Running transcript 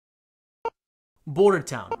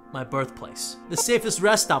Bordirtoun, my birthplace. The safest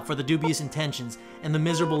rest stop for the dubious intentions and the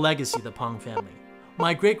miserable legacy of the Pong family.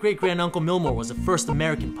 My great-great-granduncle Milmore was the first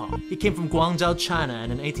American Pong. He came from Guangzhou, China,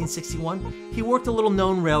 and in 1861, he worked a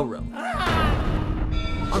little-known railroad.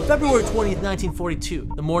 On February 20th,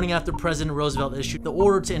 1942, the morning after President Roosevelt issued the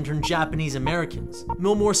order to intern Japanese Americans,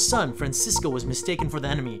 Milmore's son, Francisco, was mistaken for the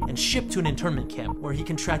enemy and shipped to an internment camp where he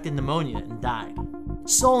contracted pneumonia and died.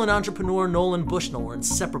 Saul and entrepreneur Nolan Bushnell were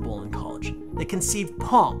inseparable in college. They conceived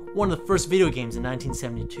Pong, one of the first video games in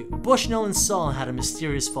 1972. Bushnell and Saul had a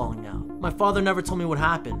mysterious falling out. My father never told me what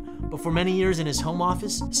happened, but for many years in his home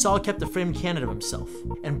office, Saul kept a framed candid of himself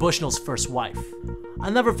and Bushnell's first wife. I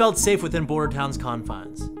never felt safe within Bordirtown's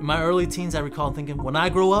confines. In my early teens, I recall thinking, when I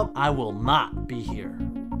grow up, I will not be here.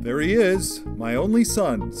 There he is, my only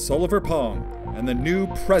son, Sulliver Pong, and the new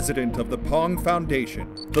president of the Pong Foundation,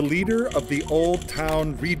 the leader of the Old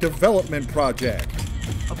Town Redevelopment Project.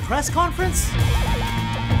 A press conference?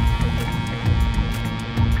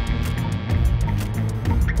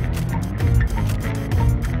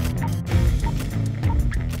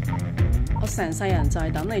我成世人就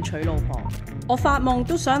係等你娶老婆，我發夢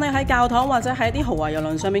都想你喺教堂或者喺啲豪華郵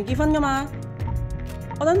輪上面結婚㗎嘛。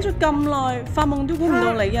我等咗咁耐，發夢都估唔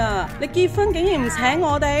到你啊！你結婚竟然唔請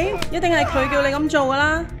我哋，一定係佢叫你咁做㗎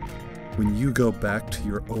啦。When you go back to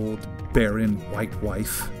your old, barren white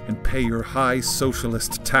wife and pay your high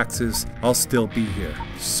socialist taxes, I'll still be here,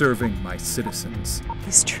 serving my citizens.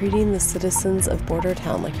 He's treating the citizens of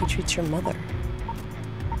Bordirtown like he treats your mother.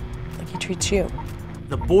 Like he treats you.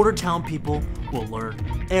 The Bordirtown people will learn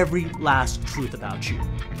every last truth about you.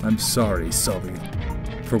 I'm sorry, Sully,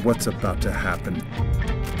 for what's about to happen.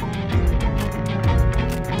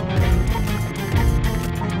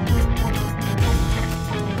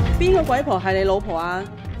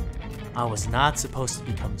 I was not supposed to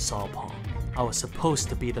become Saul Pong. I was supposed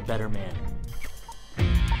to be the better man.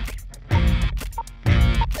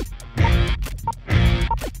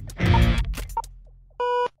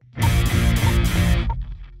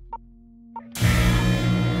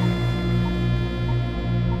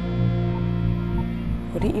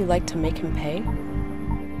 Wouldn't you like to make him pay?